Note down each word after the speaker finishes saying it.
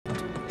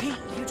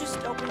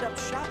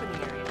shop in the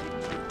area,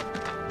 didn't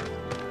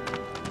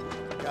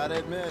you? Gotta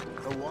admit,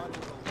 the water.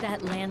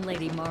 That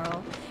landlady,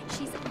 Marl.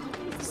 She's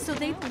always... So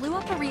they blew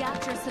up a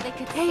reactor so they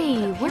could...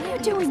 Hey, what are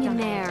you doing in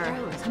there?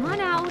 Come on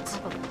out.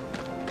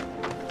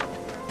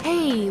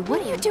 Hey,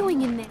 what are you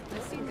doing in there?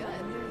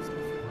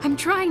 I'm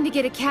trying to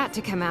get a cat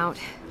to come out.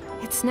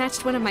 It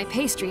snatched one of my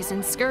pastries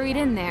and scurried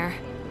in there.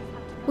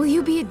 Will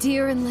you be a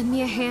dear and lend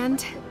me a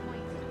hand?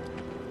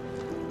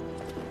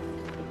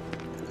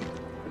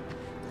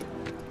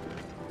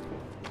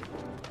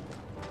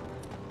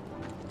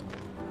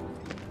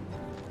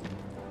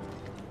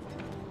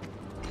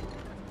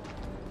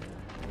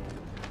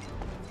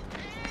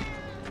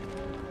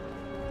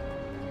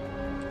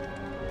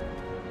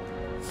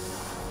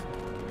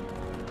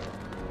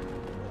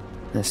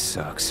 This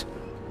sucks.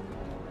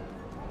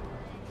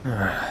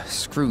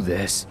 Screw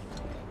this.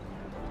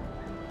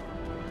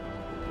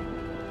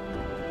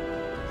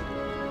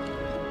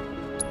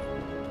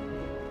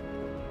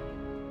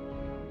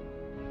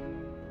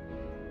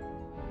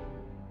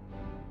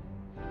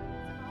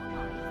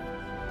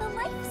 The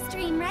live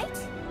stream, right?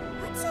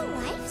 What's a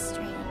live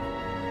stream?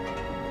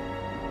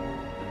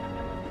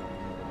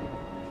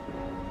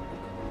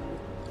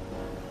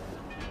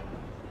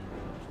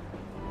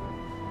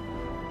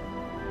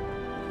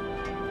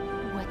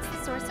 What's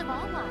the source of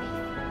all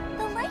life?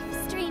 The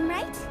live stream,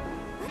 right?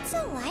 What's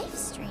a live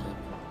stream?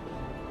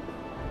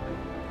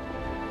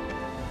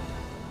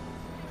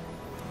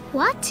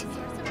 What?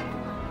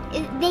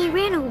 They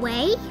ran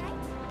away?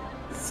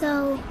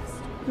 So,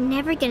 I'm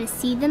never gonna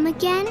see them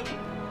again?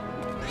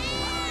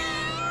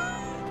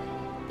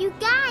 You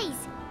guys!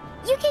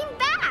 You came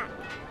back!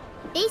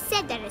 They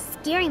said that a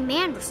scary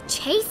man was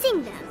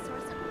chasing them.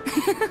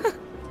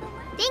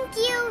 Thank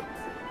you!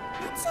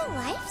 What's a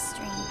live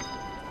stream?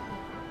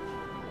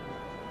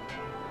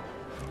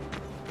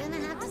 Gonna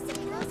have to stay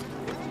close to the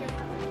weather.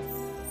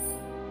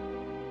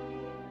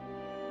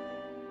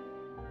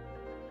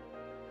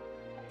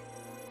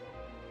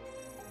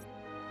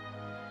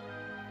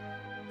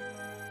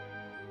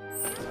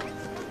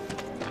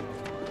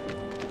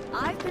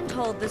 I've been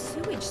told the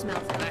sewage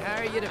smells Can I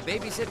hire you to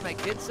babysit my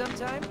kids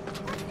sometime?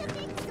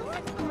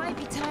 It might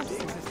be time to...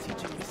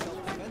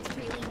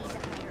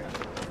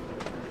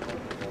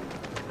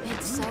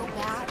 It's so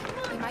bad.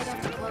 We might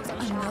have to close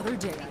our shop. Another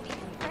day.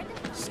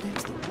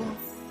 Stinks the world.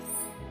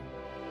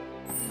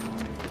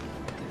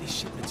 These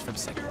shipments from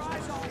second.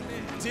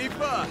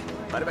 Tifa,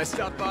 mind if I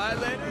stop by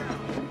later?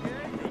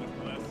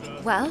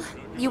 Well,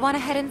 you want to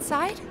head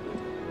inside?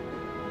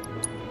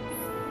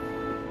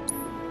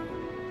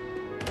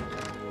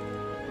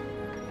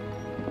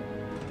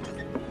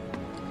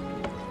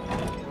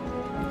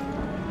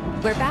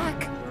 We're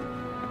back.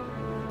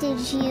 Did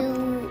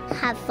you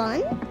have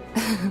fun?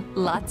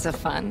 Lots of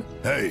fun.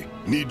 Hey,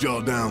 need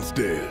y'all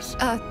downstairs.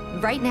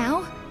 Right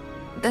now?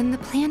 Then the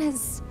plan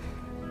is...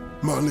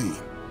 Marlene,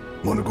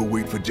 wanna go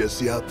wait for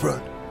Jesse out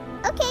front?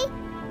 Okay.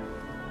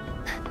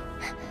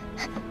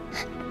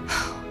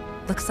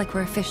 Looks like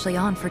we're officially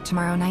on for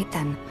tomorrow night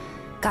then.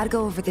 Gotta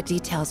go over the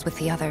details with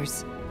the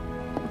others.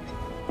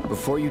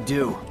 Before you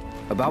do,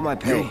 about my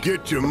pay. You'll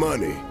get your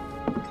money.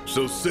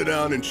 So sit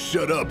down and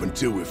shut up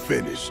until we're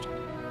finished.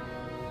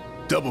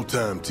 Double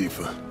time,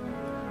 Tifa.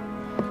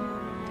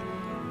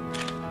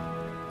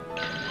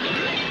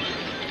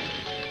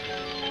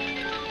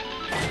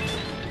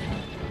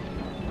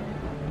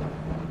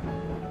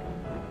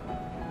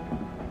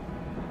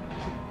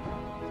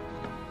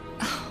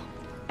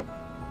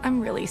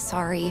 I'm really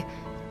sorry,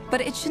 but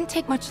it shouldn't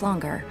take much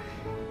longer.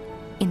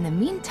 In the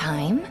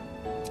meantime...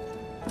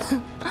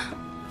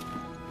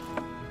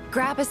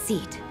 grab a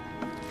seat.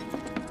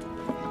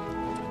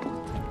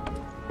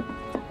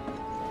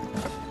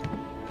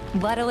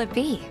 What'll it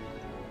be?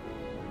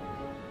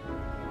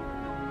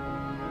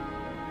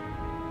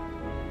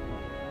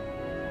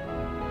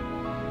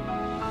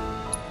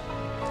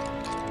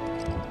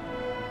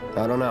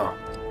 I don't know.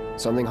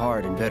 Something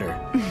hard and bitter.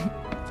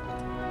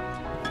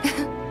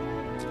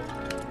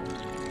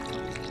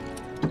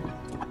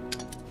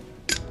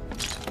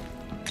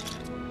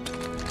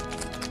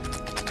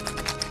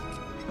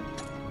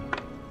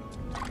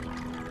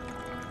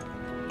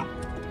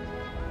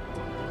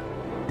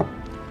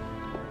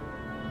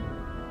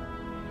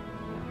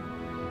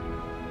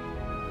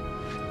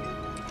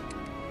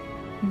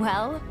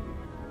 Well,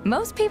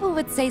 most people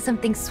would say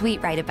something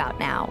sweet right about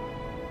now.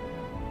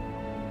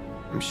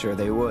 I'm sure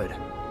they would.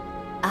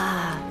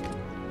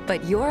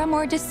 But you're a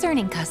more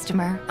discerning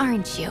customer,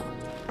 aren't you?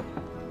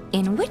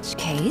 In which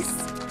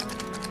case...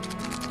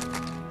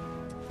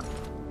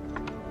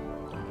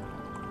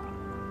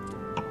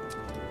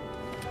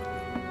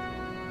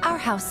 our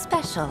house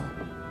special,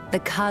 the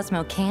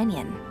Cosmo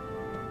Canyon.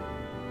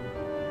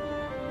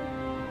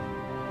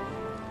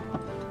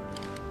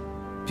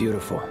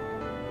 Beautiful.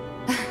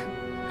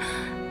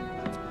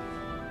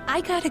 I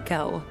gotta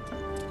go.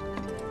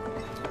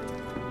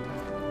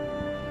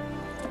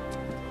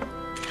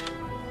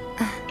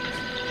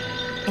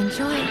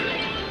 Enjoy.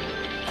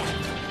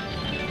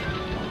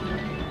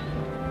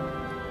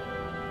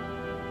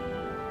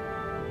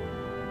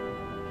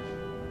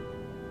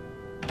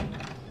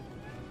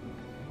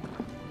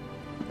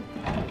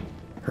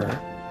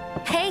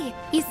 Hey,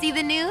 you see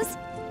the news?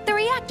 The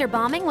reactor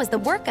bombing was the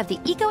work of the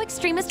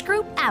eco-extremist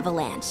group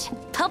Avalanche.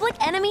 Public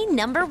enemy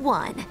number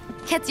 1.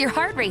 Gets your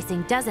heart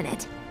racing, doesn't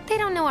it? They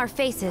don't know our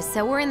faces,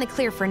 so we're in the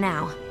clear for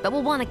now. But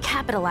we'll want to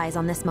capitalize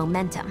on this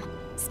momentum.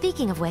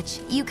 Speaking of which,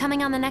 you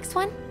coming on the next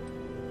one?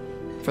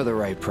 For the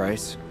right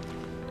price.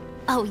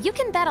 Oh, you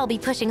can bet I'll be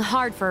pushing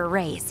hard for a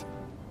raise.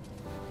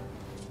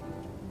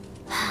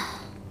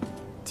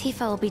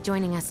 Tifa will be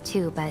joining us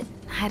too, but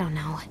I don't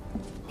know.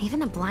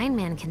 Even a blind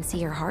man can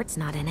see her heart's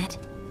not in it.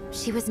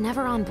 She was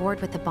never on board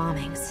with the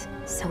bombings,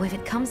 so if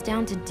it comes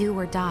down to do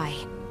or die...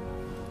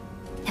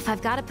 If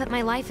I've got to put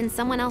my life in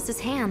someone else's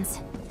hands,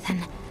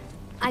 then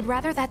I'd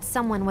rather that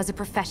someone was a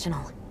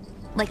professional.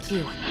 Like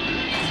you.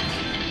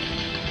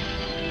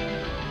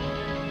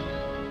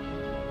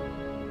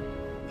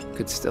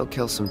 Could still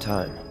kill some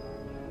time.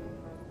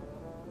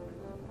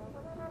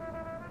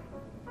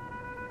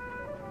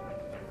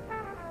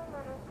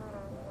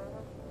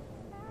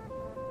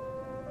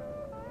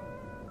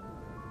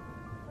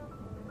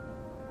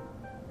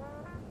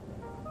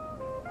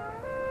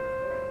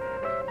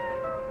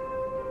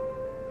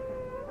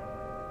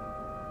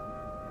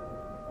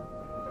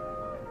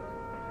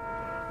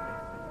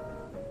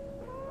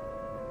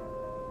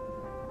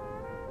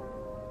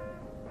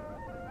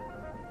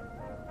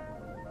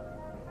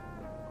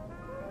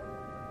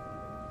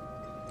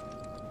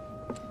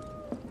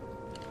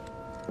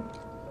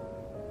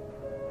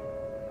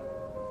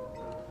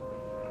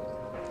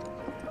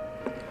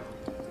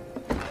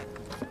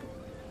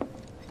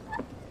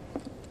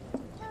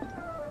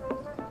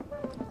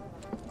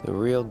 The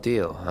real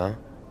deal, huh?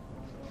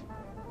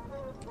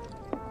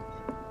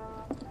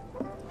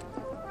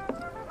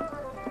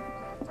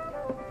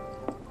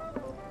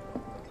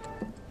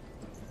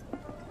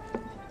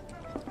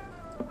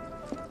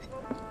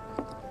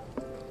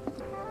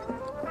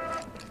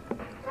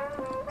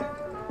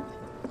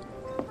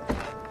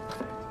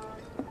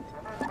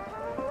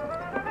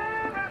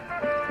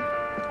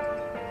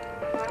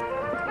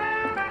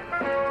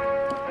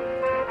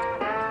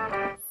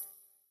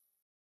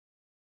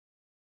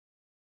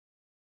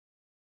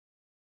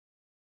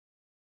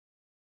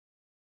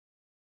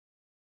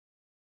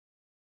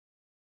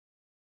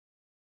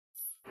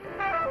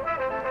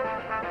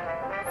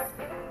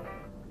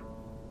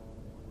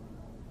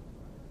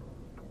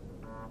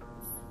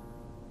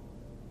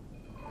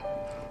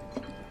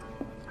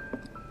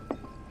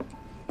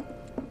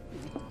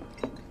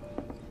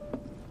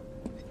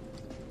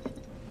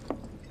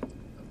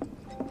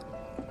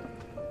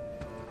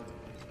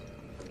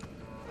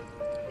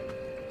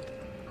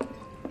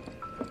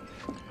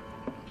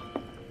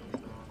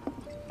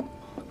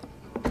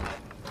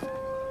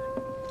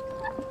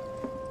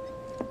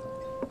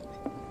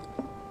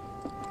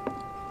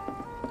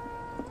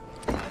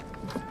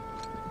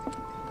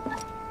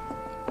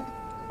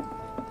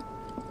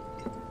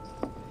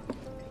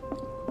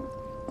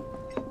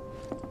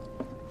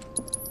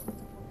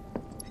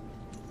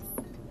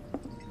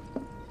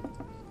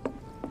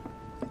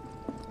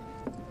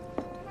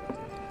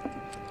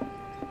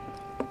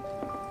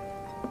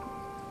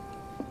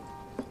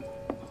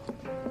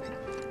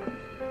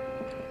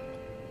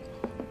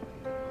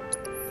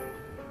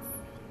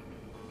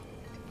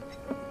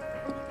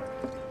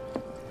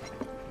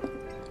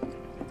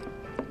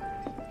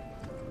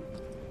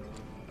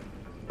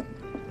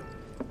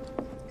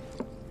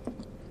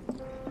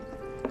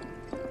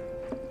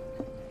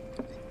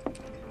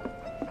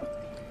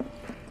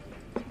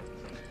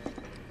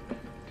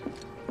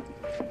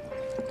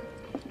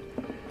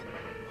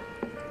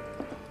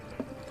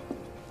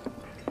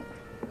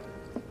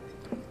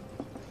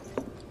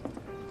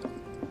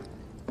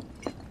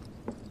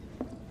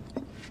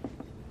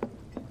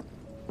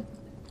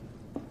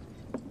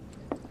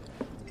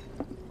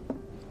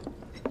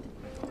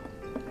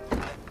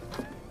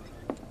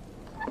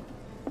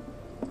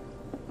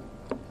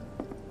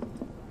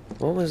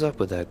 What was up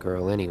with that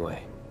girl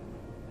anyway?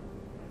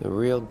 The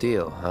real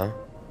deal, huh?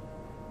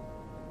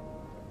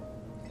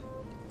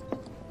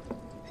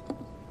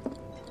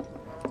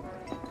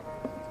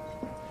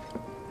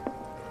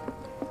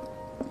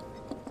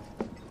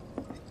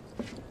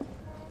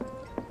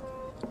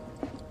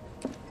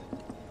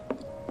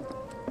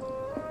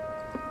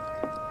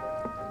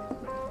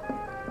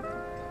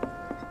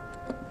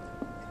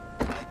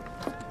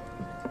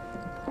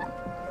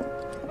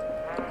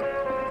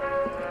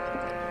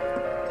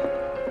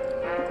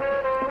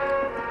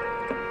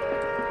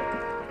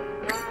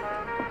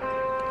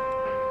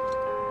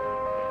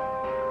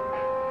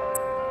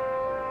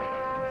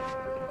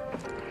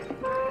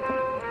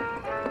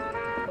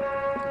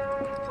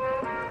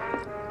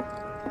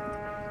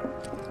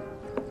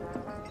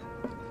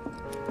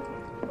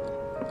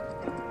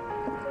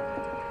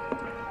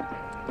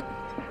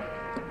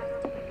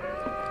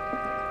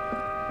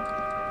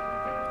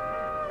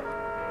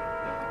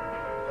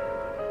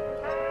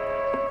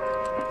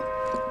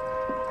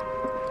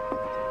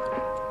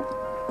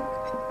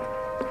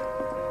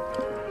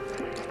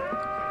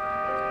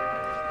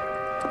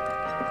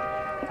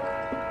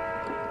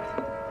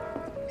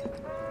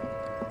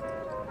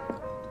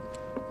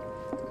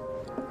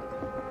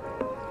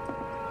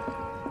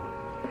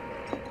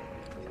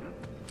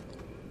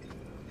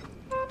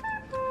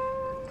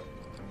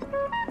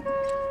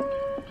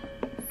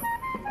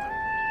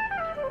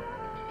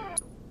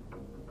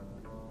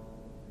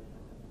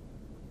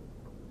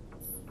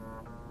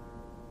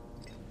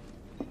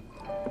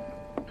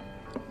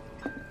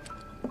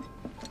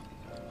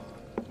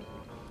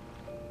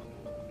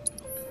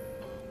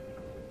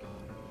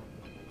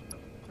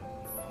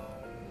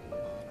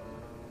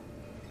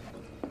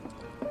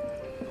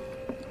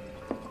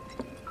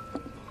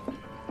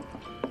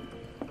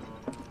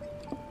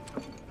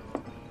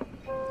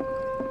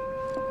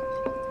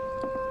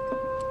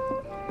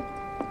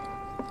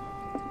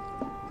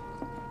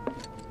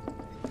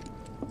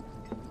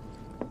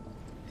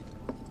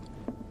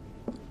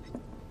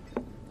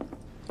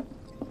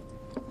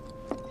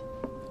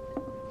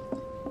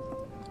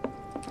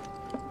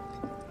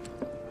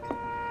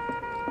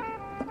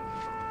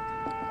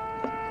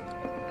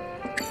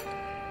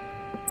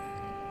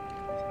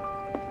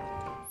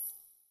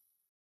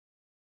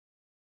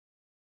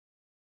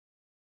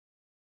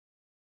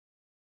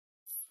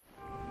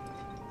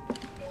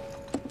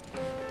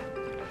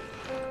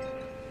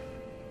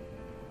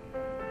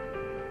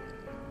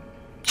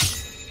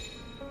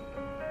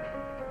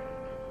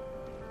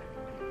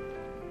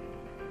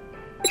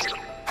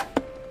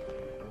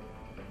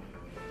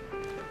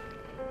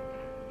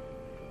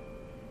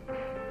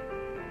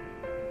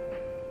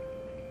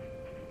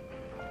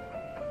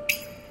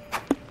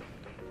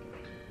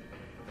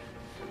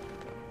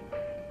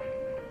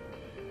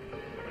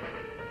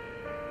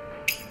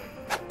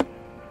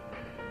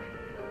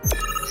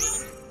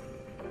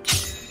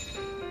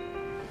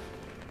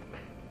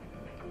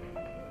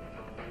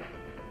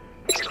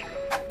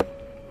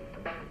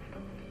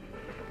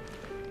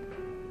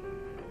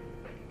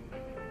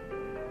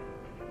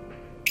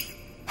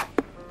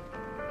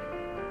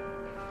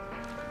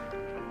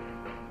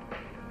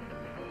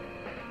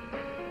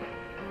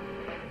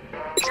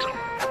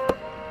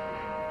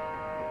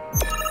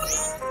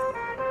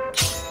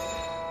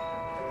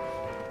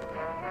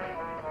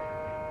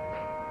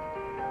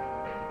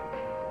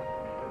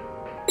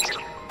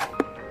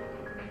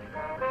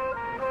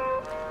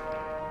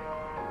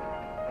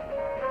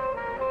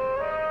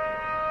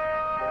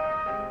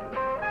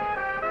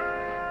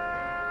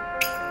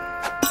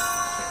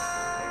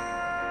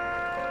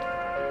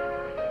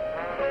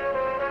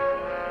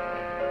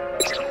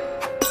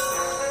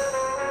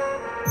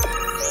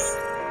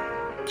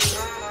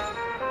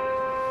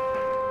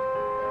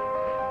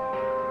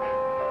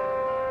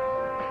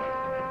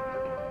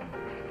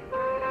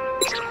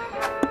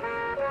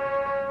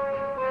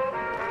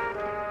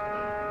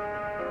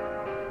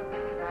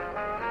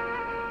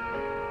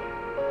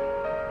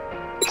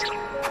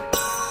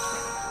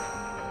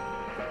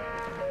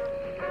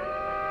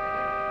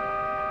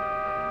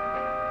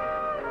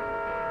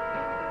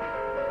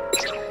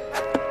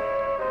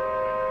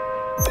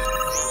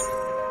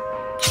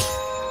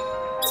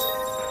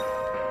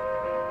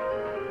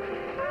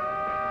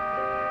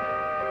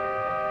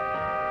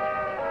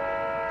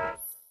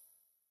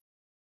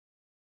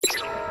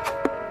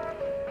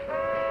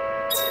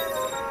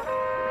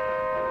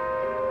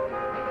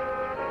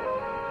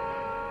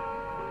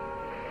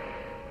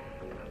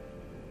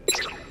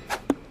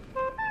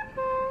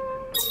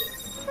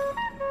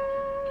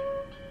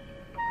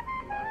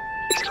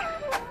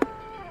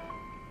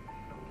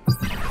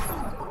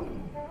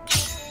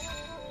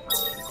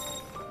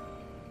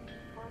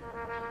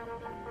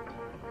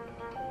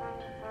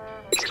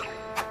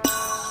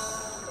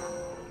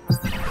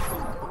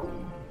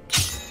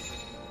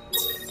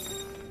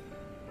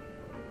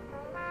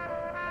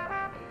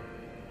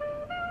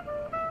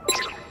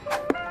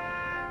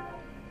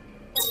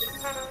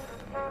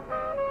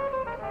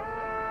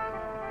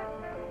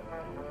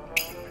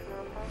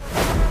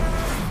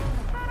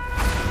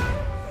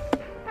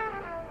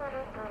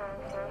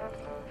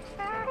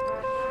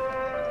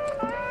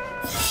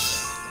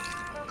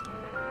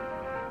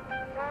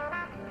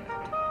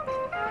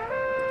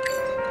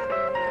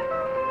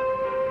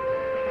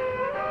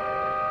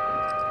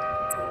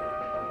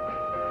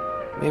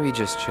 Maybe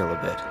just chill a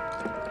bit.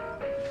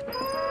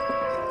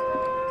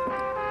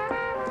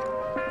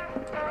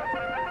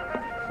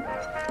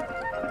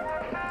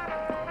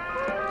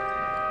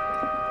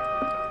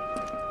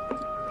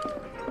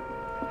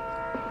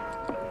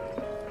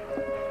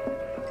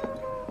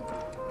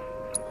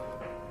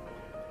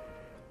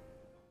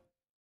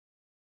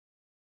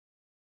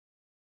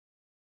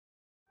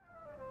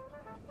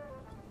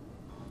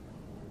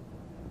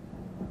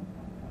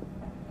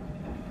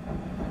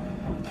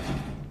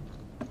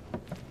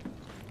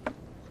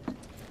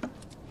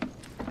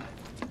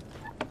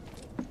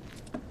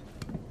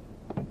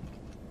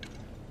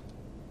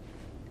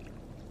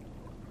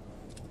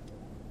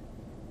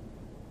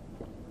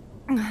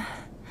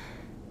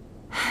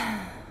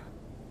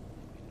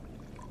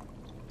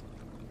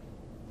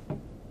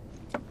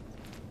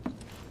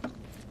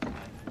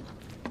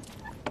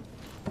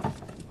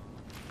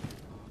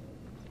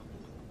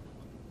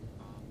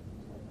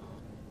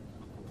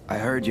 I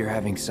heard you're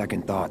having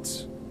second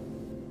thoughts.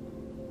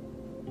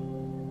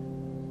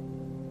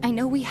 I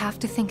know we have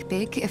to think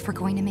big if we're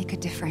going to make a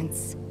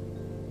difference.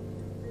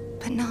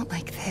 But not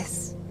like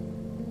this.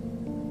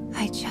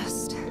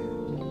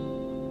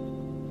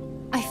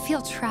 I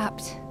feel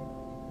trapped.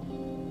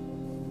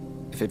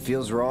 If it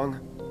feels wrong,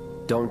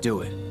 don't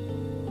do it.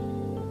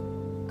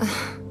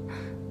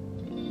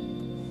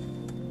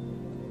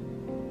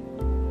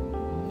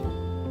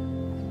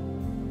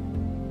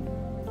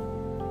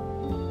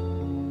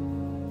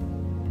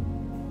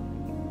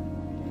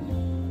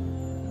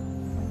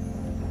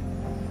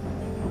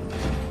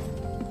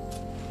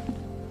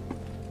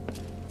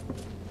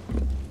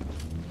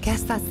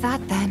 Guess that's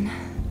that then.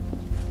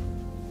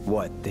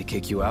 What, they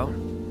kick you out?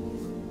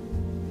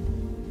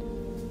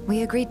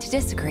 We agreed to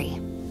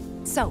disagree.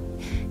 So,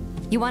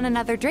 you want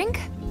another drink?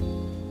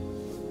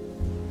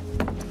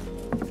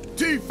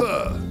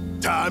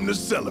 Tifa! Time to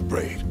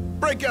celebrate.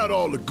 Break out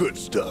all the good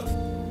stuff.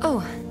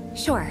 Oh,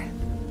 sure.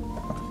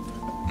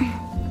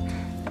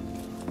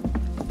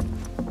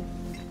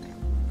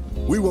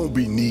 We won't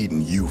be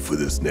needing you for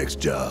this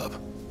next job.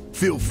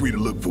 Feel free to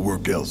look for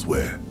work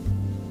elsewhere.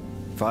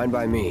 Fine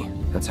by me.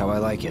 That's how I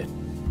like it.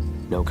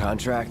 No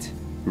contract,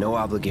 no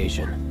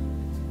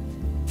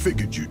obligation.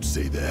 Figured you'd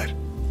say that.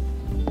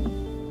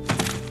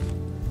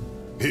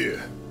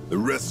 Here, the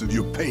rest of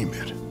your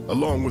payment,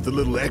 along with a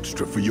little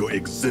extra for your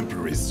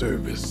exemplary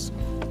service.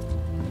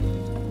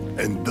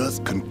 And thus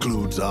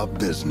concludes our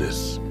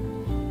business.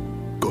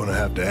 Gonna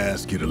have to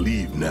ask you to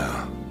leave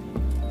now.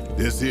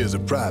 This here's a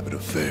private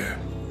affair.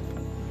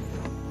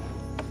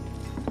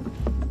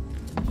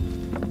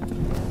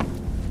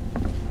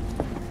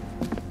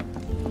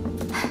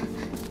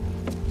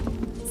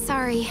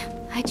 Sorry,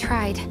 I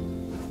tried.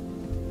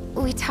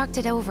 We talked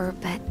it over,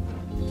 but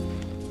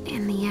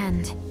in the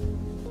end,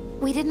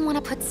 we didn't want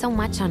to put so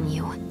much on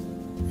you.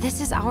 This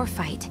is our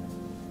fight.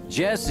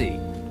 Jesse,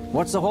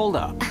 what's the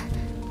holdup?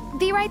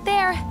 Be right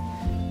there.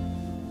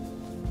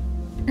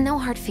 No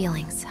hard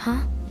feelings,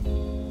 huh?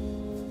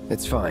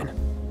 It's fine.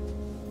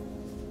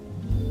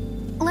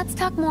 Let's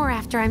talk more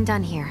after I'm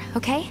done here,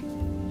 okay?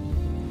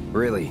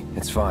 Really,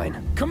 it's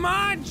fine. Come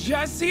on,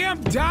 Jesse,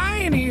 I'm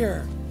dying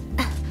here!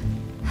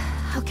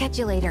 I'll catch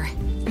you later.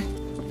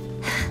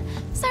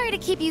 Sorry to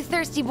keep you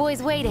thirsty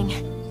boys waiting.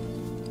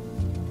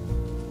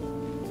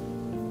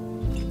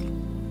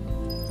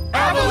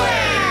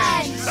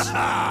 Avalanche!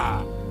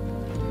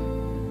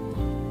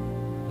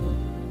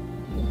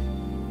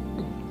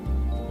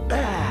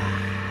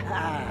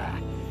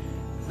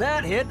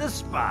 That hit the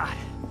spot.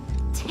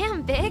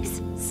 Damn,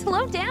 Biggs.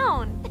 Slow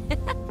down.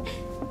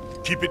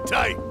 Keep it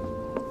tight.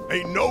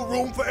 Ain't no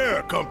room for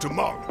error come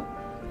tomorrow.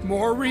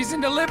 More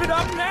reason to live it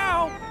up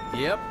now!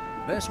 Yep.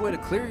 Best way to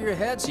clear your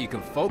head so you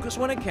can focus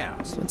when it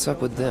counts. What's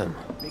up with them?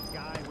 Big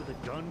guy with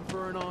a gun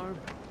for an arm?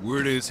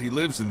 Word is he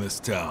lives in this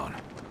town.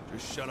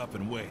 Just shut up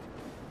and wait.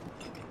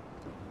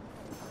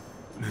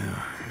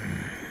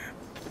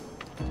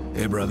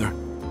 Hey, brother.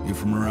 You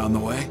from around the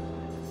way?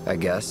 I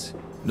guess.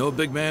 Know a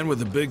big man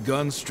with a big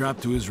gun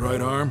strapped to his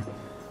right arm?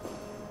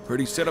 Heard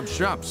he set up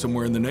shop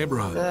somewhere in the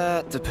neighborhood.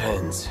 That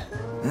depends.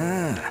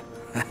 Ah.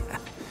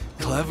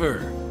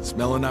 Clever.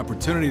 Smell an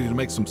opportunity to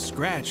make some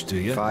scratch, do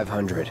you?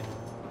 500.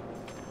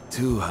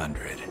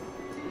 200.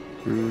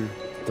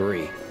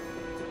 3.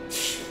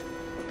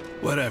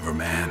 Whatever,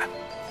 man.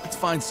 Let's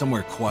find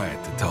somewhere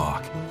quiet to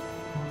talk.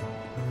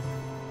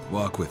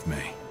 Walk with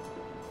me.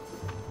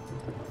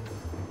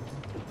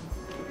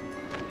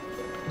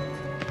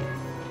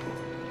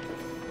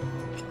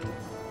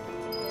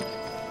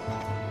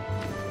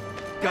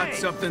 Got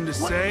something to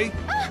say?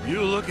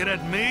 You looking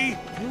at me?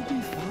 You'll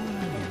be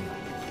fine.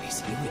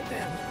 He's healing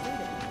them.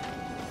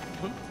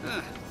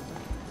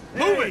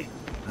 Move it!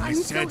 I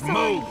said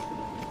move!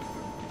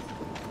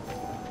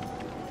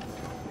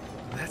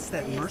 That's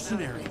that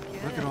mercenary.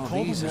 Look at all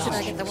Hold these them. assholes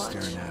Should I get the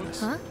staring at us.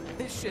 Huh?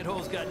 This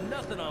shithole's got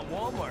nothing on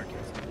wall markers.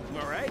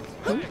 All right?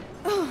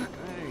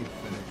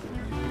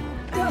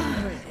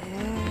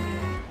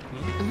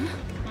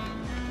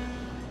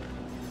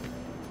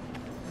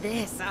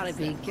 This ought to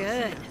be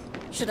good.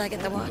 Should I get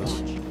the watch?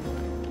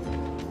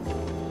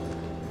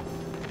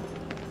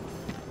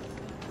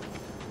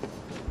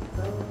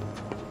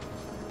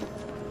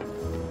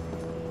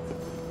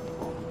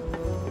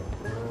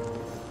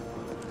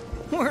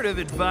 Word of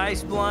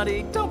advice,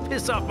 Blondie. Don't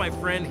piss off my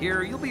friend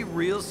here. You'll be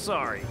real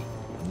sorry.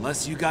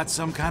 Unless you got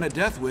some kind of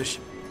death wish,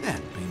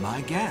 then be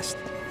my guest.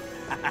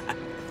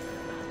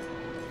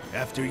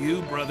 After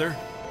you, brother.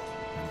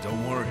 And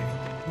don't worry,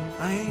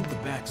 I ain't the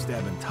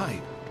backstabbing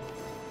type.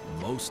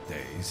 Most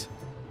days.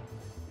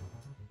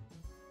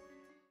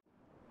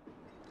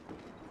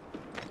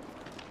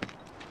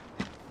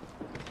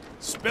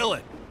 Spill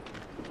it!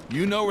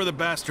 You know where the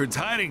bastard's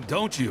hiding,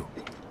 don't you?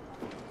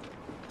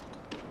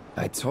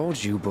 I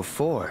told you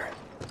before.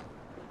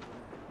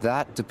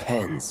 That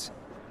depends.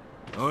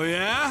 Oh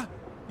yeah?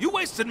 You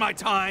wasted my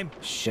time!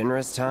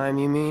 Shinra's time,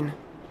 you mean?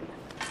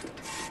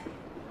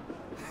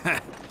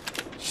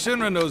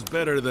 Shinra knows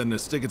better than to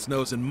stick its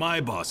nose in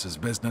my boss's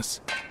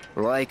business.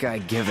 Like I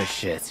give a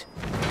shit.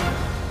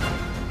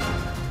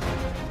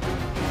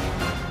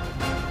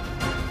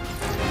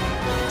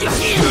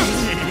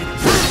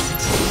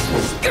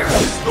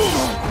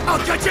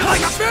 I'll get you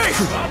like a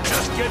fish! I'm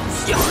just getting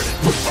started.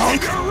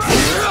 Like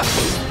that?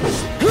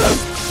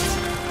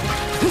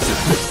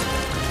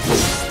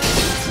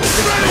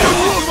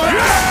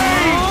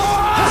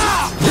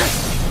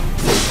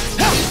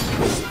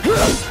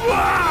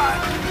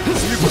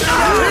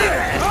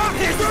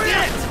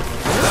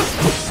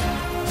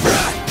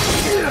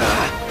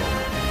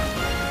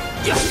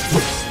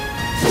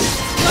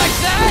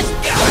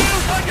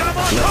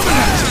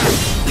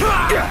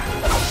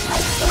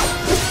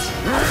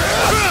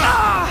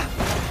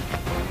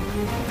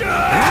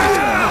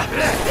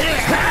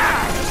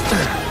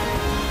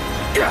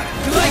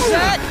 Like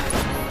that?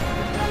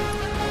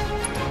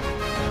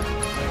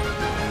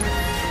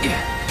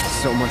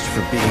 So much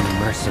for being a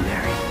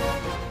mercenary.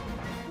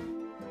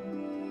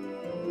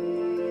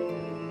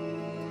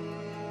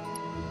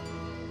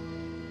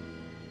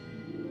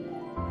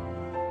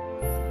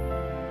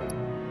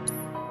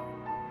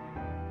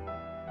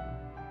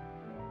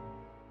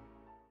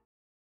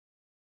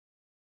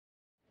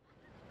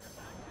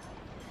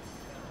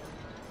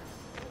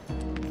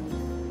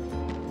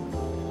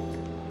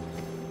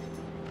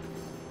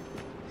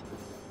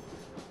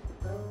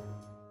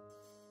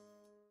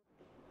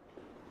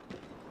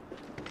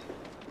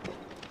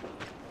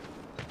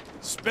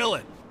 Spill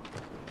it!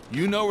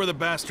 You know where the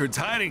bastard's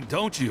hiding,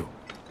 don't you?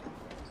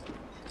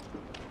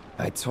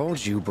 I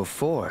told you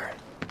before.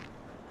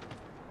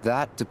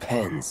 That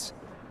depends.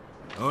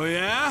 Oh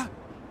yeah?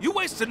 You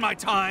wasted my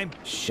time!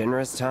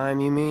 Shinra's time,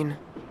 you mean?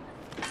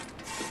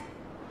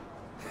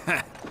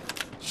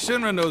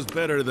 Shinra knows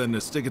better than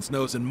to stick its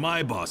nose in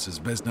my boss's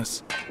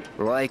business.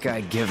 Like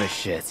I give a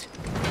shit.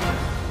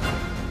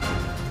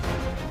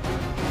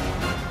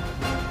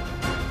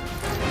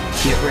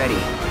 Get ready.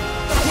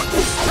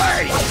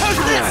 Hey! How's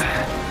this?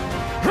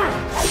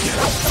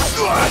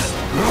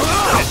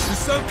 This is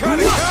some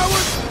kind of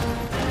coward?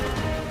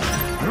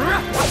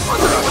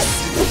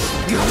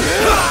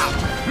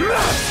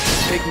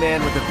 Big man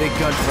with a big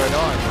gun for an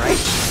arm, right?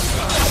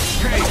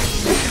 Hey,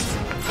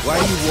 why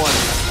do you want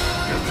it?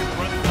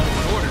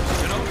 Orders,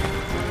 you know?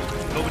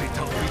 Nobody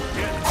tells me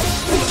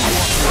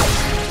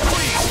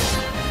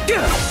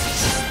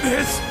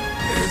This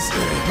is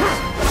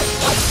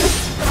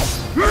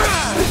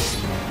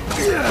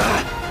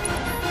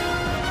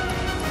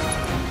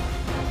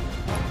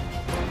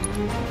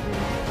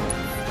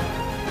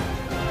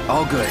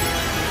All good.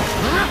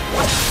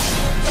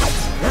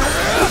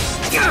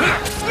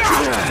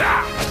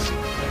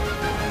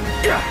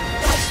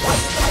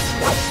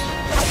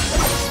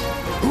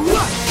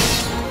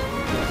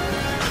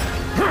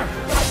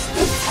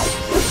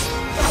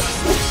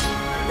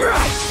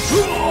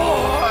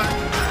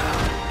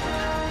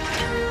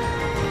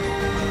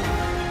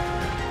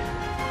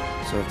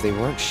 So if they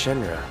weren't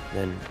Shinra,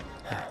 then...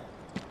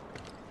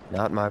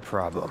 not my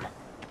problem.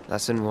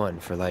 Lesson 1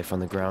 for life on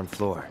the ground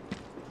floor.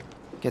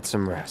 Get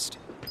some rest.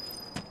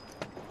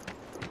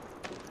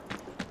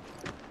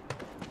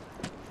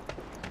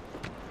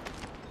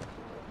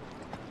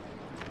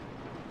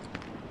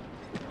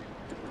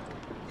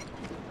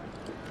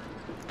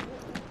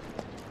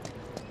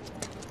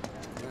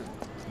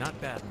 Not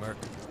bad, Merc.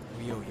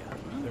 We owe ya.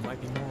 There might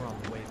be more on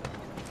the way,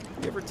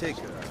 though. You ever take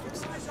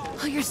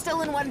Oh, you're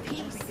still in one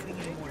piece.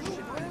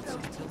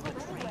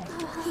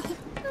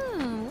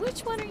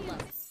 Which one are you?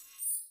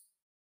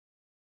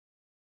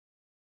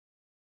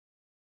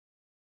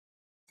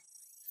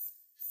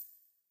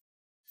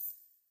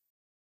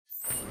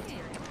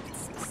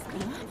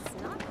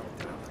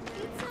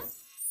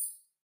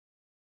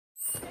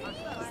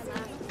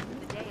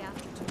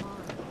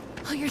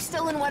 Oh, you're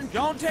still in one.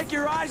 Don't take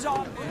your eyes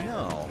off it. I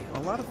know. A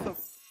lot of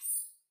folks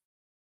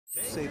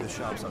say the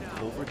shop's on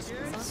Culvert Street.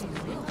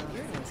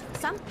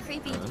 Some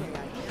creepy.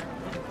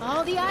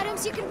 All the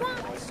items you can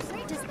want.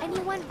 Does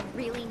anyone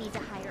really need to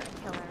hire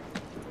a killer?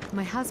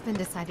 My husband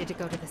decided to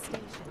go to the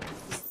station.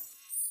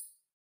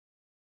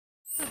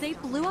 So they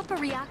blew up a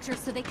reactor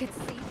so they could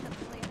save the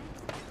planet?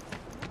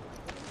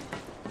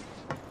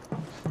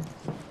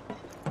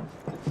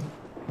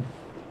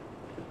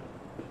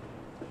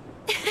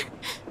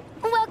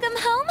 Welcome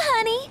home,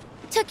 honey.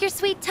 Took your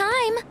sweet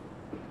time.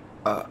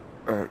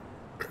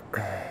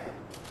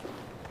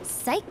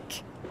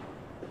 Psych.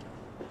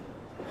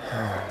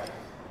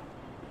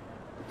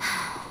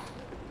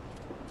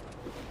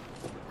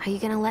 Are you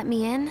gonna let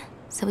me in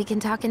so we can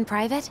talk in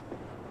private?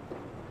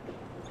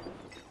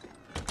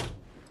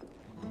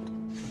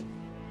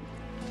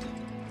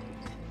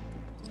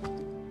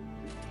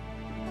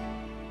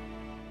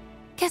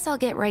 Guess I'll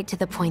get right to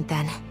the point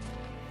then.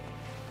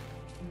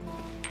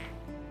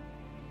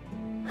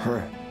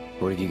 Huh.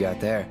 What have you got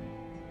there?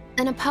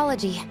 An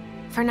apology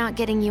for not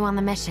getting you on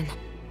the mission.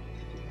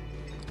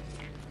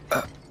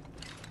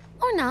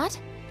 Or not.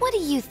 What do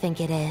you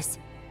think it is?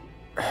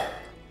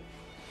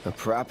 A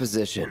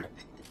proposition.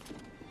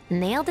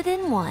 Nailed it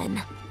in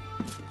one.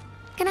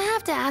 Gonna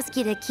have to ask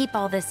you to keep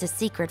all this a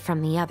secret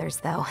from the others,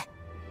 though.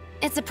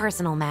 It's a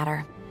personal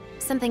matter.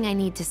 Something I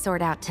need to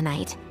sort out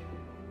tonight.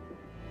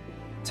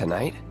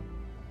 Tonight?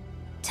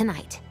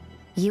 Tonight.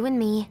 You and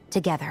me,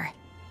 together.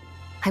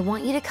 I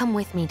want you to come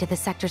with me to the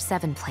Sector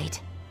 7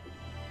 plate.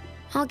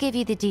 I'll give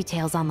you the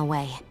details on the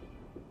way.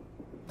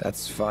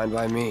 That's fine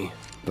by me,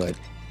 but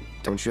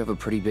don't you have a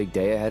pretty big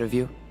day ahead of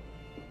you?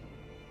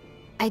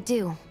 I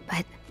do,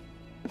 but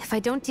if I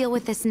don't deal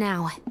with this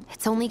now,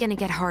 it's only gonna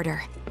get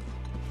harder.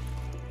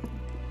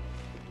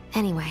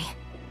 Anyway,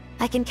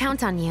 I can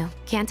count on you,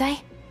 can't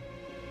I?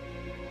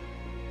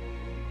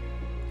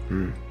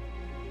 Ooh.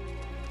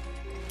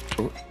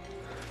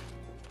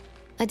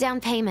 A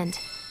down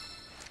payment.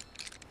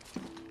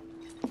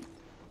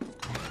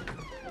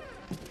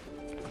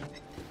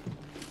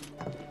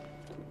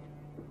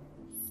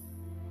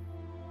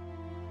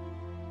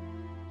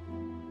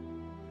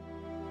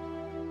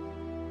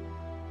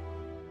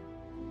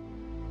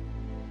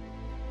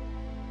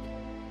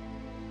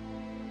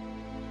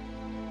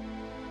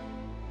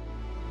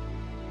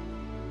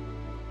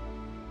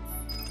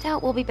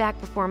 Doubt we'll be back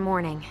before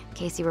morning, in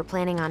case you were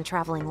planning on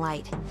traveling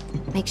light.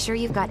 Make sure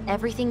you've got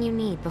everything you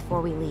need before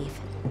we leave.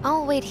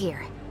 I'll wait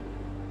here.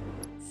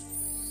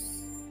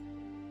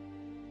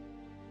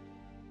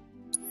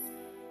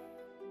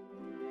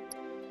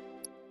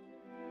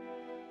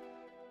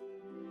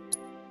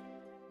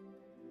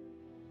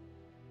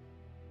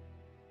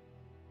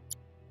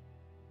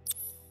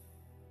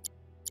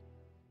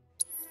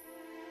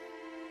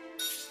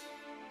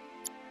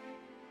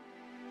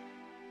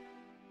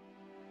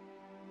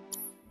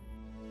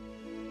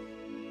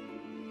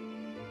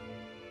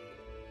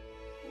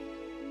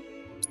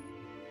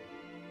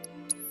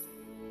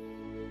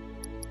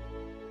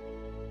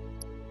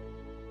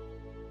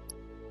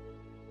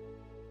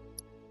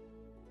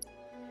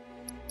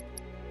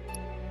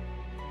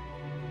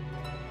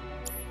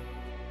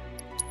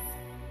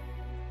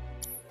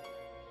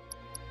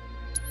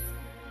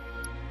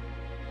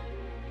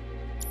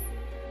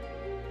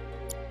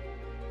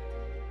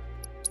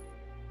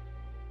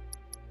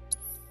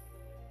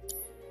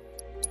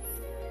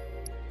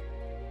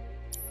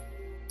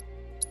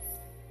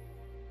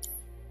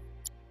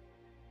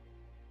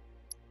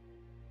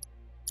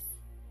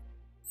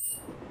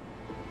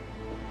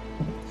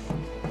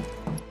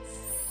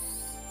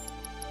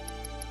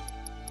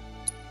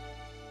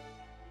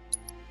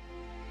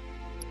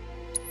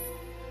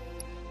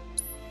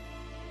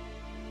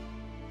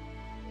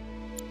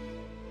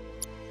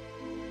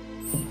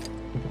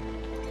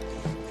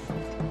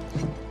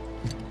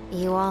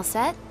 You all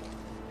set?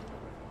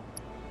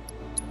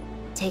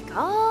 Take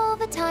all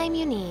the time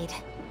you need.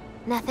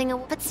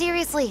 But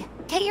seriously,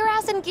 get your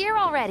ass in gear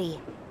already!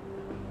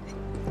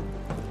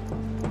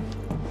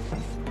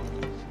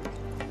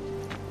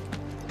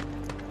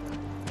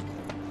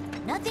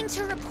 Nothing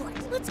to report.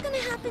 What's gonna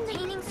happen to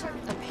eating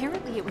service?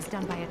 Apparently it was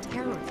done by a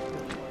terrorist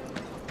group.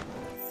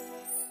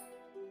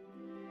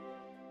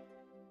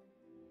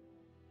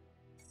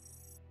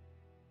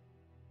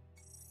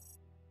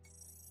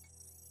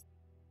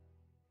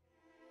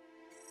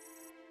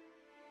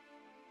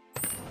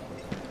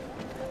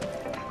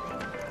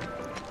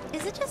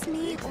 Is it just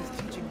me?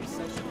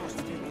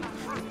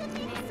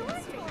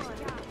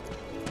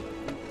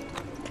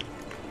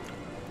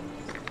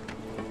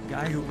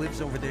 Guy who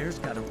lives over there's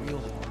got a real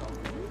heart.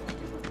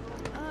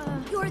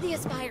 You're the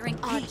aspiring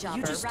odd jobber,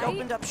 You just right?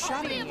 opened up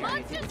shop here.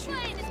 Monster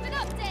Slaying has been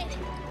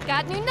updated.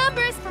 Got new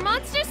numbers for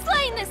Monster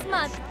Slaying this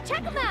month.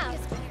 Check them out.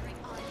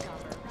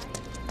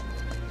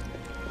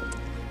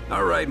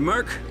 All right,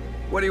 Merc.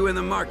 What are you in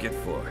the market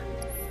for?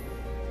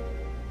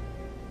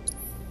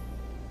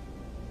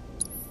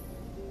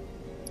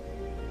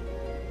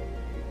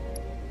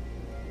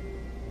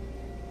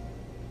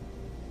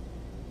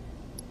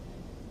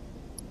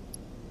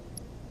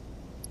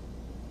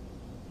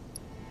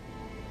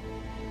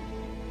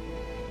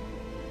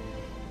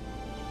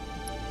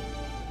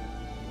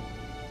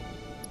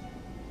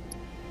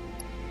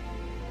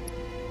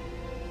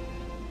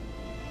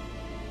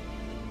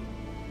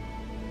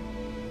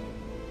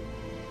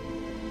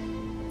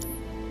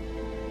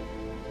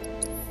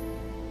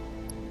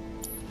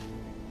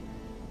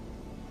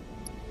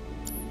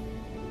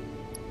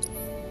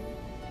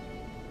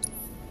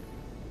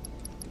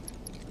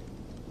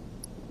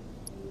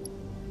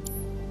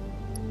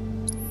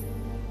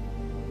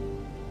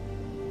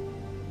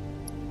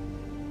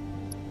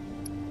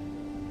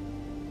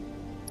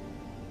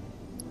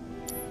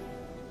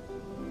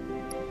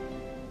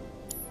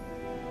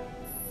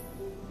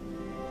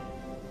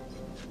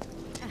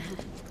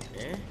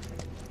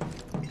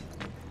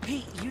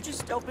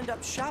 just opened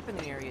up shop in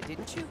the area,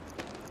 didn't you?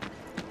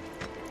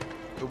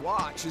 The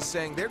Watch is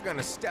saying they're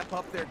gonna step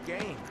up their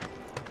game.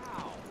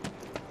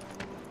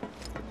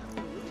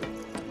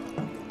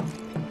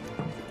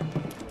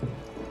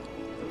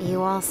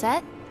 You all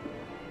set?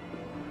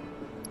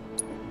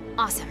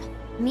 Awesome.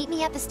 Meet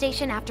me at the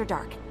station after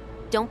dark.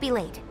 Don't be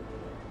late.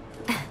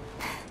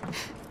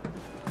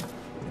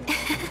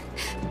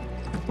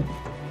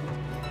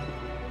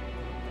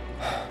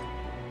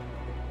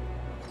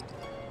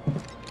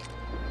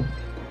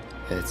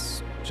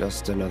 It's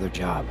just another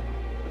job.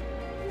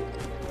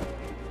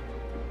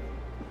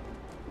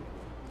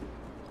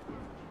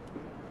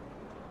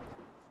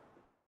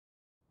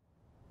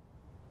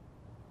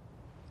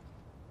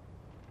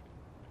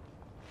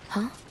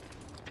 Huh?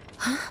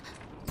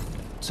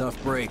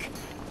 Tough break.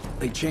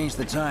 They changed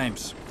the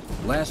times.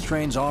 Last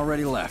train's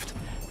already left.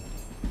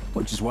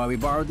 Which is why we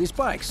borrowed these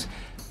bikes.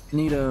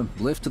 Need a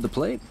lift to the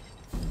plate?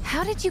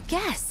 How did you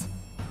guess?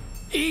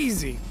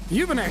 Easy.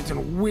 You've been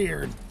acting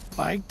weird.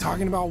 Like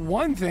talking about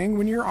one thing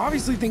when you're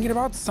obviously thinking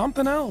about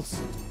something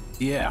else.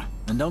 Yeah,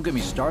 and don't get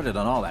me started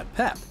on all that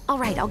pep. All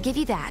right, I'll give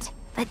you that.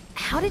 But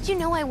how did you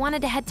know I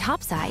wanted to head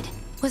topside?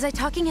 Was I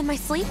talking in my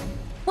sleep?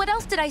 What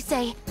else did I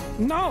say?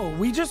 No,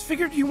 we just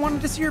figured you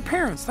wanted to see your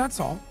parents, that's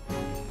all.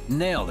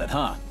 Nailed it,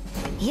 huh?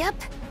 Yep,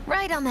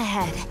 right on the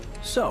head.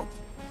 So,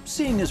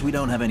 seeing as we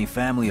don't have any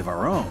family of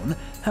our own,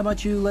 how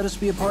about you let us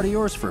be a part of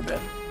yours for a bit?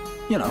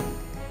 You know,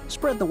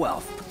 spread the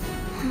wealth.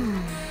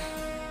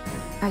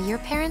 Are your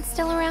parents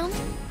still around?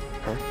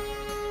 Huh?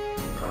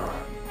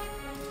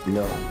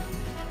 No.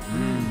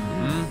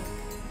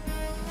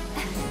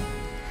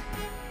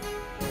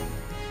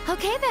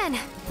 Okay then.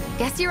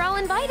 Guess you're all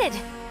invited.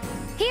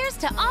 Here's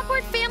to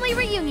awkward family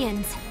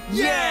reunions.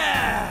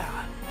 Yeah!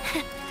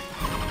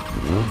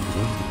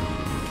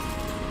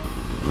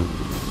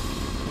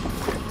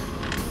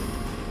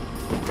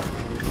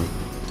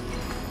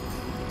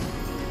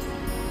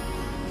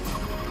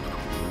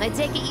 I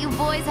take it you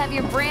boys have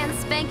your brand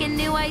spanking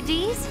new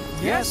IDs?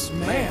 Yes,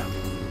 ma'am.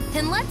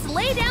 Then let's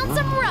lay down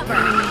some rubber.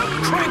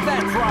 Crank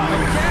that throttle!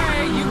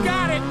 Okay, you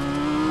got it.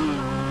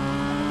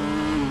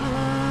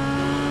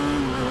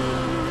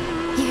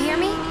 You hear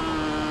me?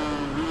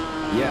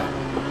 Yeah.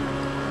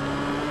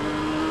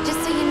 Just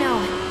so you know,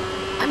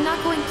 I'm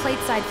not going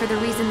plateside for the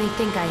reason they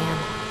think I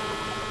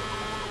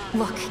am.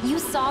 Look, you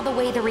saw the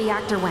way the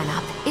reactor went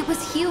up. It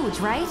was huge,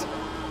 right?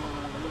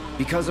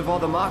 Because of all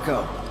the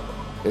Mako.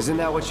 Isn't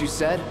that what you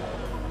said?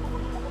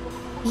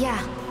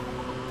 Yeah.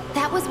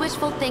 That was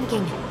wishful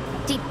thinking.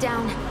 Deep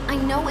down, I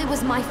know it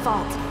was my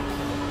fault.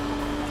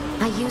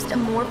 I used a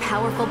more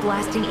powerful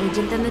blasting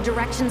agent than the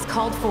directions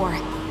called for.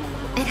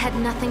 It had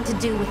nothing to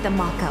do with the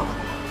Mako.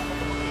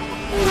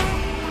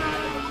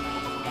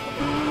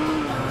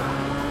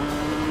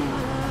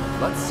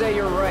 Let's say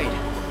you're right.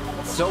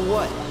 So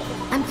what?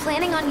 I'm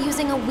planning on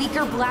using a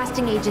weaker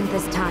blasting agent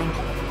this time.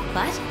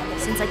 But,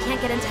 since I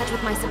can't get in touch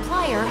with my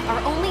supplier,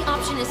 our only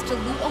option is to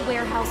loot a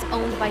warehouse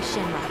owned by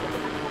Shinra.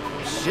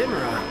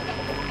 Shinra?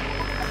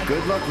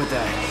 Good luck with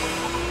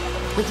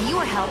that. With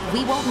your help,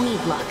 we won't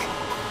need luck.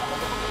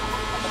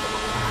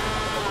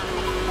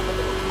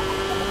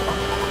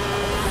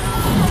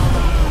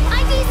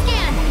 ID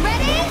scan!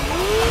 Ready?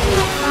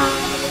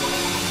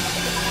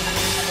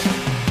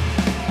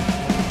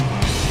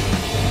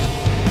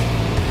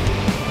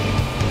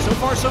 So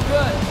far, so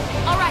good.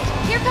 All right,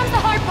 here comes the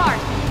hard part.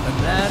 And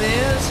that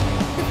is?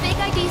 The fake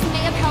IDs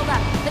may have held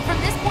up, but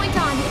from this point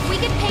on, if we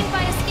get pinged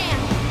by a scan...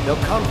 They'll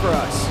come for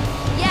us.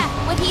 Yeah,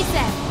 what he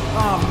said.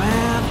 Oh,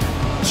 man.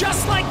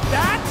 Just like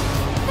that?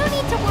 No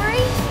need to worry.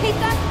 They've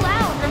got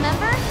Cloud,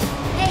 remember?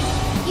 Hey,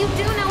 you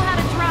do know how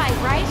to drive,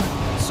 right?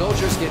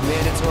 Soldiers get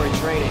mandatory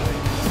training.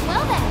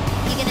 Well then,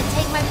 you gonna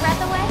take my breath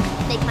away?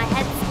 Make my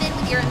head spin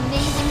with your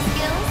amazing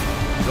skills?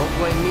 Don't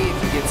blame me if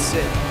you get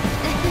sick.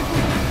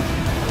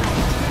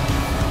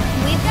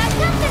 We've got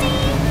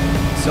company!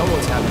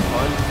 Someone's having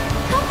fun.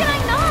 How can I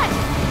not?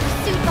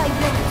 Pursued by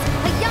villains,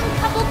 a young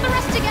couple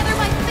thrust together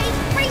by fate,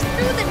 raced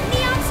through the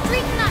neon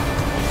street night.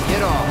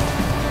 Get off.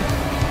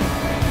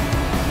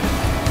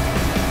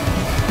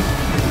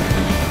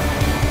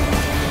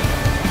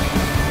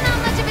 Not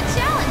much of a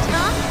challenge,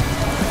 huh?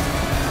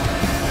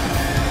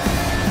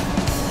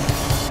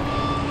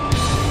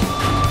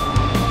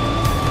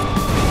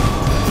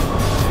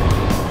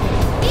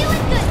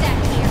 Feeling good back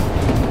here.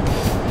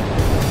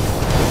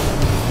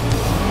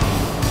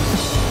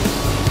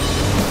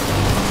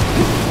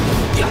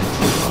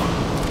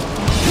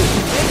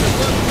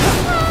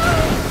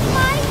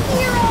 My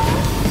hero!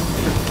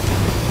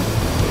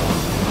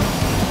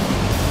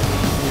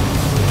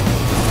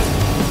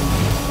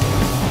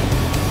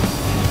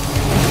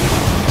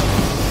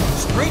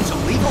 Straight to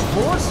legal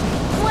force?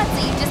 What, so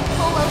you just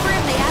pull over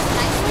if they ask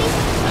nicely?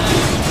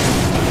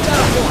 Got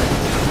a point.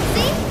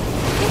 See?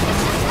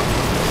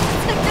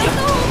 So don't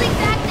go holding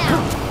back now.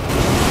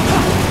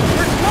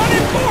 We're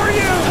coming for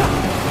you!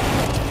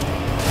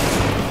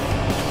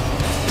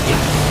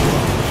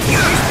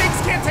 These things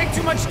can't take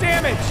too much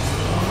damage.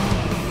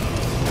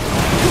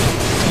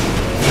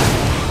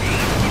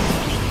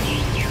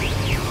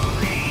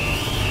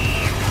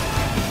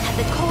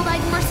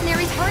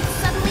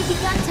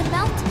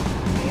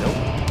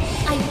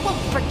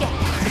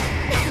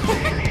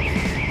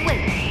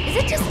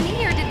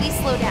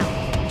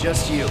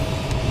 just you. I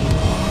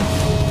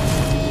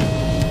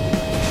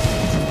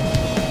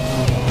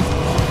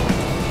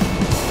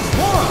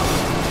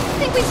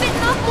think we've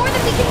bitten off more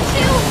than we can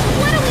chew.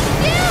 What do we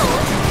do?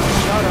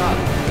 Shut up.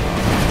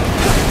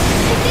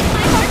 I think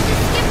my heart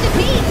just skipped a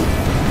beat.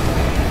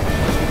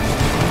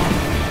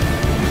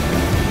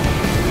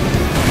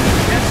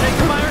 Can't take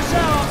them by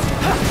ourselves.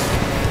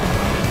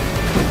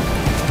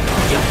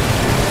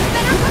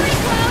 Better hurry,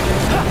 Cloud.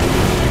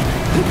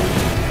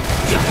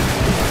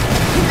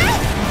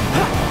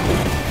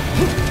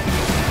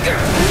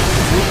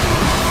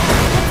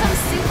 That's some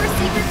super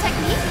secret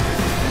technique?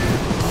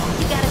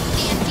 You got a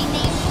fancy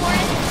name for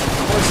it?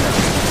 Of course not.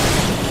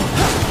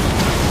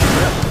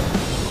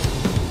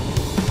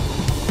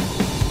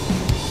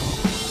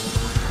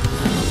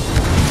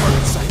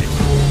 Target sighted.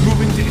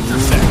 Moving to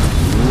intersect.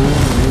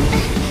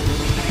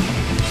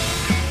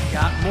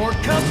 Got more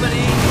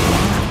company.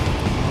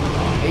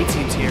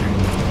 A-team's here.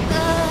 I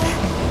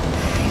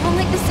don't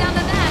like the sound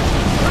of that.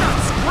 We're not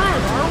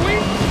screwed, are we?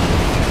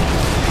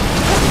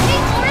 Pay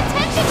more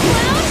attention,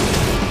 Cloud!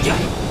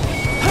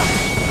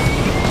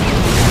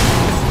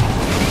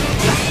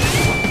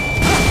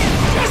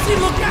 Jesse,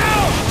 look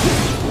out!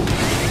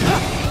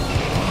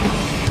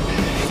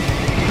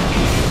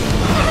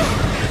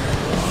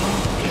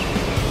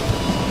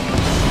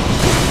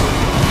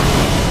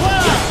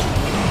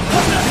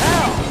 What the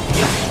hell?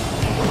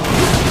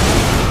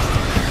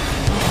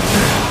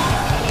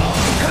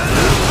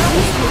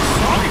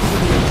 Sorry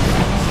for you.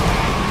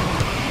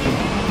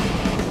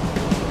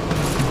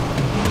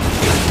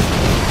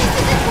 This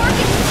isn't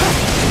working!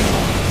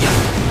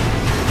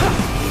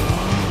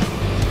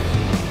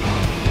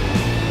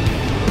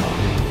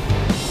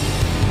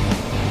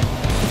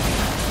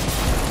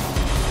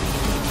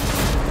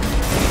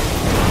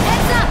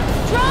 Heads up!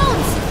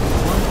 Drones!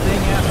 One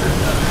thing after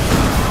another.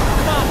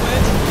 Come on,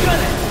 Wedge. Gun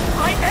it.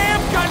 I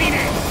am gunning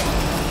it!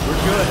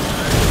 We're good.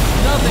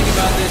 Nothing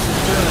about this is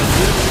good as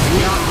good as we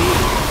don't need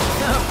it.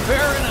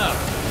 Fair enough.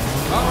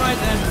 All right,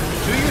 then.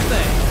 Do your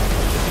thing.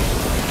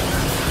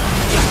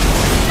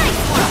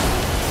 Nice one!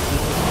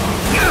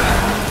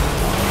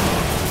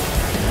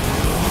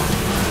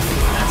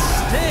 That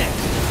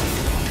stinks.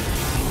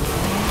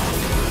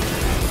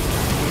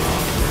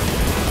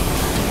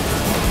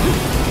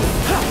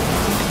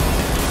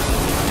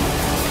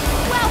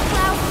 Wow,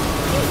 Cloud!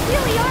 You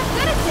really are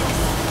good at this!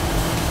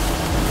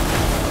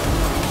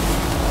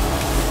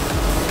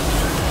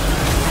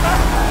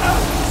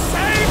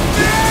 Save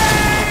me!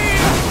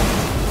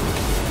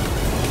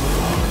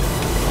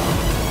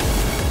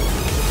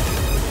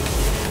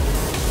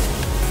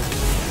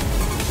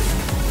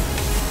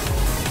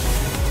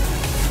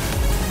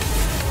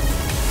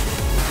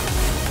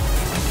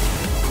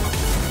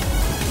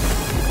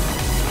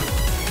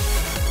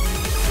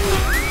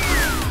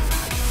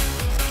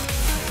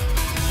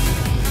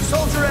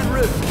 Soldier en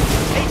route.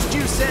 HQ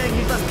saying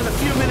he's less than a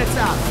few minutes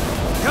out.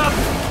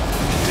 Copy.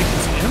 Think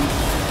it's him?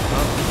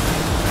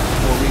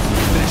 More reason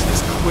to finish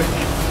this quick.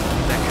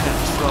 That could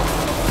have trouble.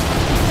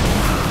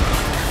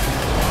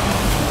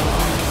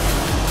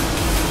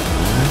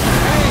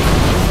 Hey,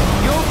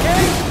 you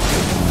okay?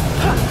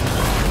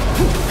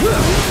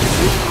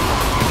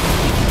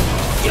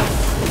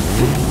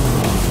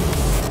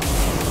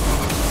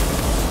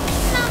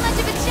 Not much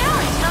of a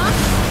challenge, huh?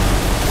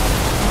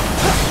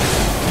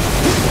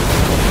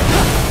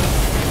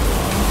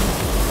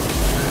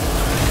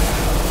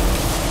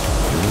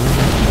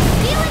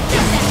 Feeling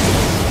good then.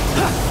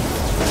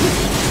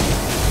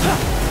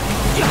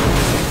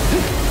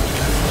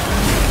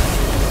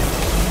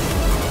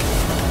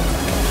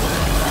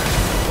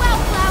 Wow,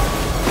 Cloud!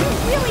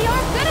 You really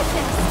are good at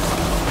this!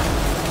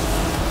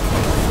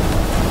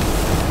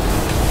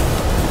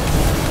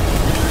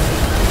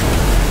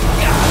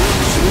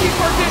 Keep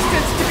our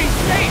distance to be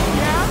safe,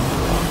 yeah?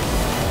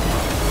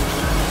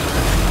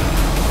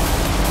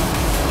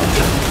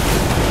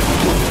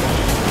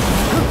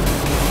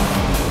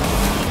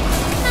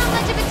 Not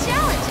much of a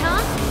challenge,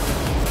 huh?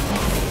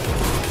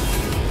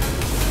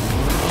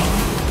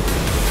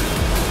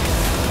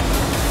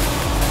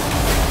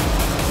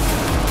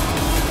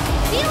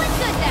 Feeling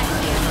good back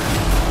here.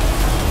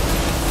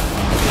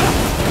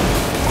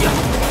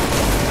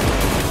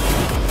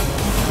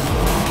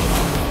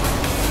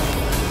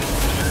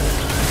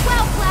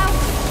 Wow, Cloud!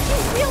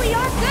 You really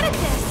are good at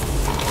this!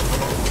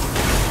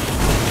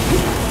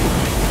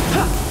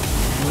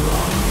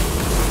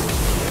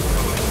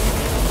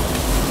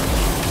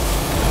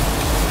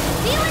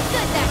 Feeling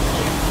good back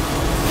here.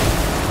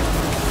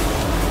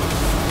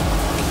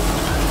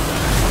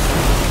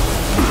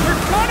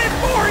 We're gunning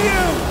for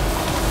you!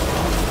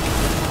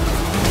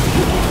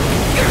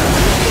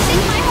 I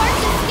think my heart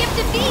just skipped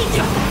a beat.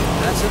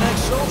 That's an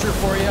ex-soldier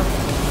for you.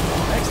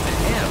 Next to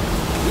him,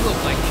 we look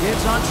like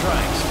kids on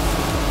trikes.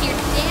 You're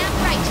damn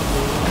right you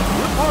do.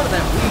 We're part of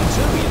that weed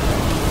too, you know.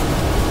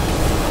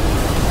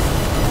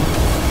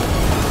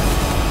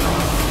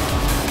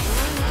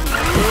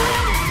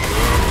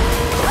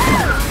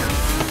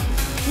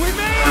 We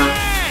made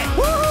it!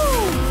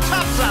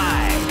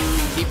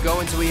 Keep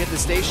going till we hit the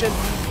station?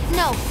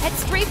 No, head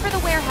straight for the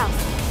warehouse.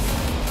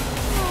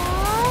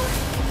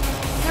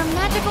 Your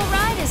magical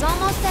ride is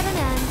almost at an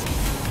end.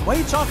 Why are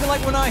you talking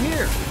like we're not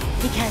here?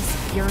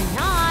 Because you're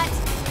not.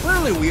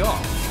 Clearly we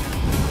are.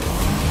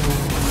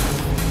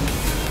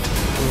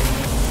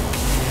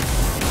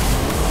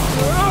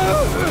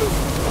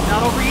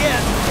 Not over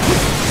yet.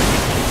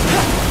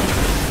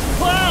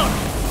 Cloud!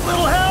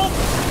 Little help!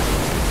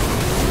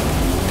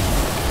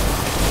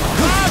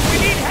 God, we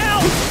need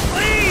help!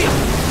 Please!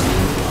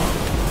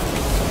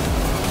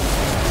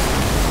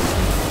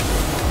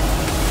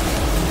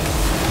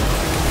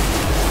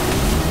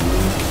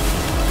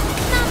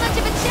 Not much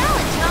of a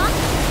challenge, huh?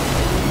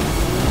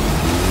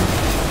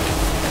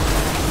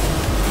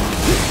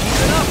 Keep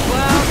it up,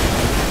 Cloud!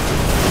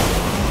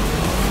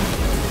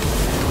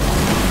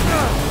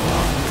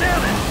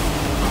 Damn it!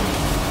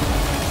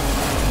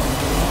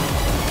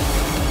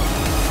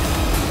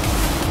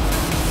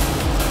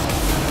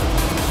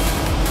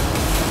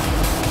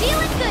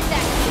 Feeling good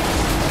back here.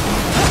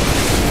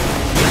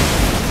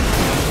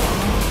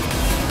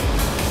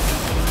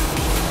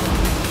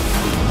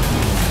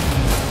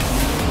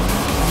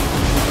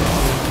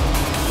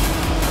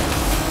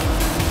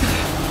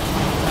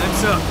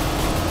 Time's up.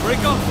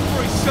 Break off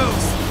before he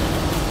shows.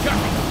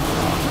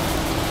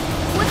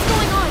 What's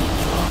going on?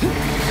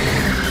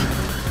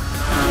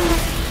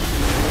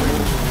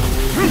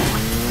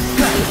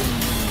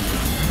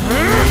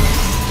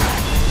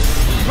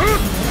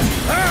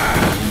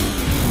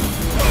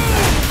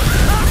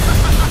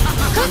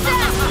 Who's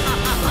that?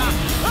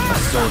 A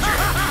soldier.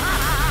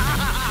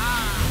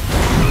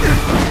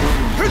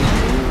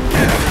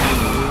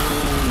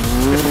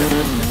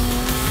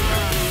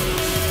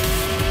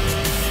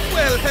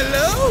 Well,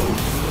 hello!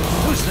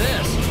 Who's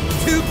this?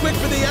 Too quick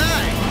for the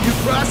eye. You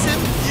cross him,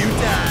 you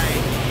die.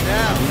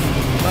 Now,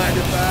 mind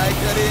if I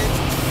cut in?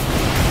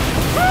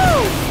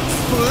 Woo!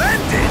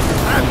 Splendid!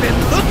 I've been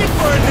looking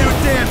for a new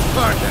dance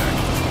partner.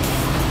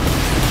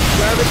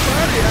 Private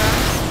party, huh?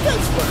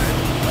 That's fine.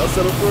 I'll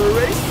settle for a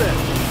race then.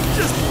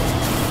 Just one.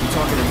 You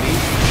talking to me?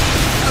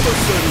 I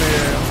most certainly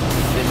am.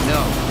 Didn't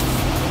know.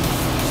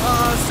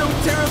 So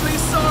terribly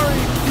sorry.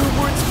 Your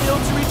words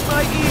failed to reach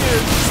my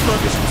ears,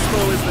 sluggish and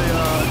slow as they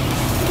are.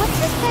 What's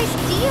this guy's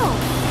deal?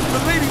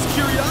 The lady's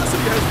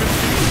curiosity has been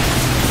piqued.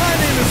 My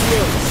name is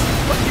Rose,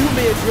 but you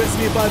may address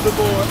me by the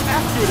more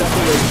accurate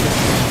appellation,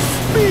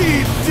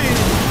 Speed D.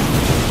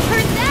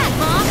 Heard that,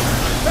 Mom.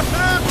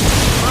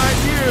 My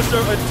ears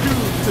are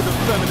attuned to the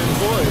feminine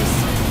voice.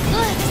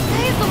 Good,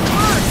 save the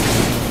worst.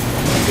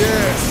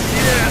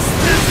 Yes,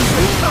 this is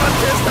the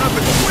contest I've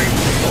been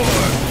waiting for.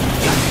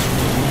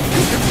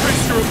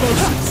 Embrace your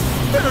emotions.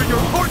 Bare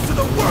your heart to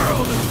the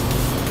world.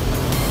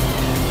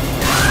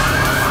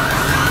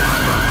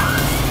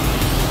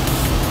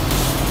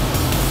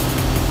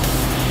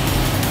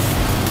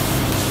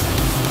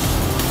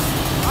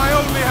 I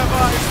only have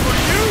eyes for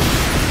you.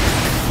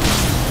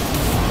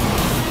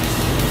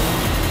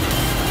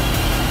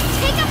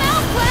 Take him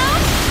out,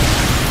 Cloud.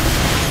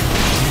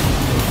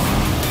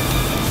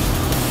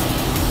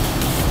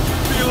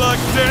 Feel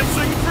like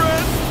dancing,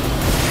 friend?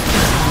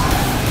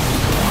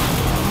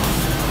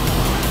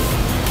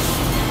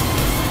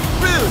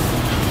 Really?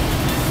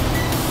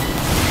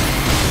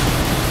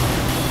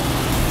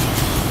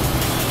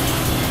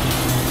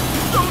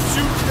 Don't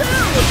you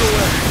dare look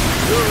away!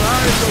 Your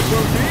eyes are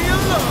for me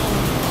alone!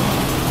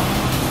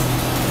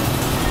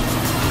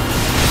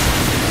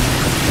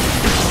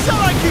 Shall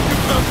I keep you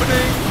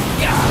company?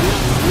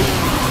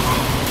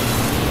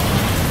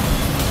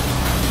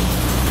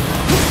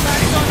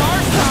 Daddy's on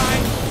our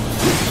side!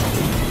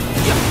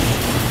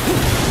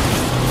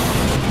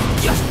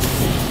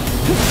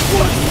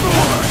 What's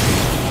more?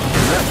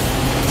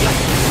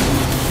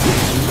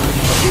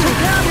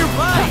 Down your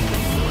bike!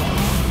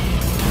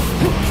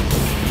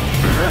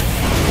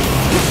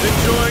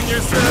 Enjoying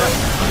yourself?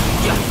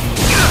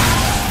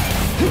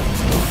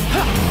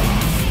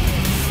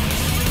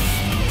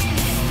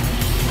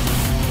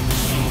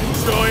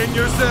 Enjoying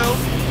yourself?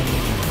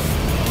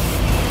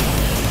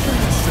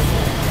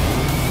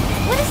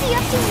 What is he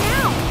up to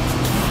now?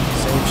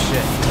 Same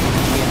shit.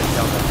 Me and the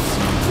dumbass.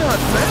 Not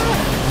bad.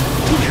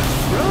 You can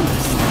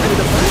promise. And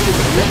a binding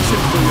connection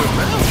for your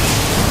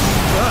mouth.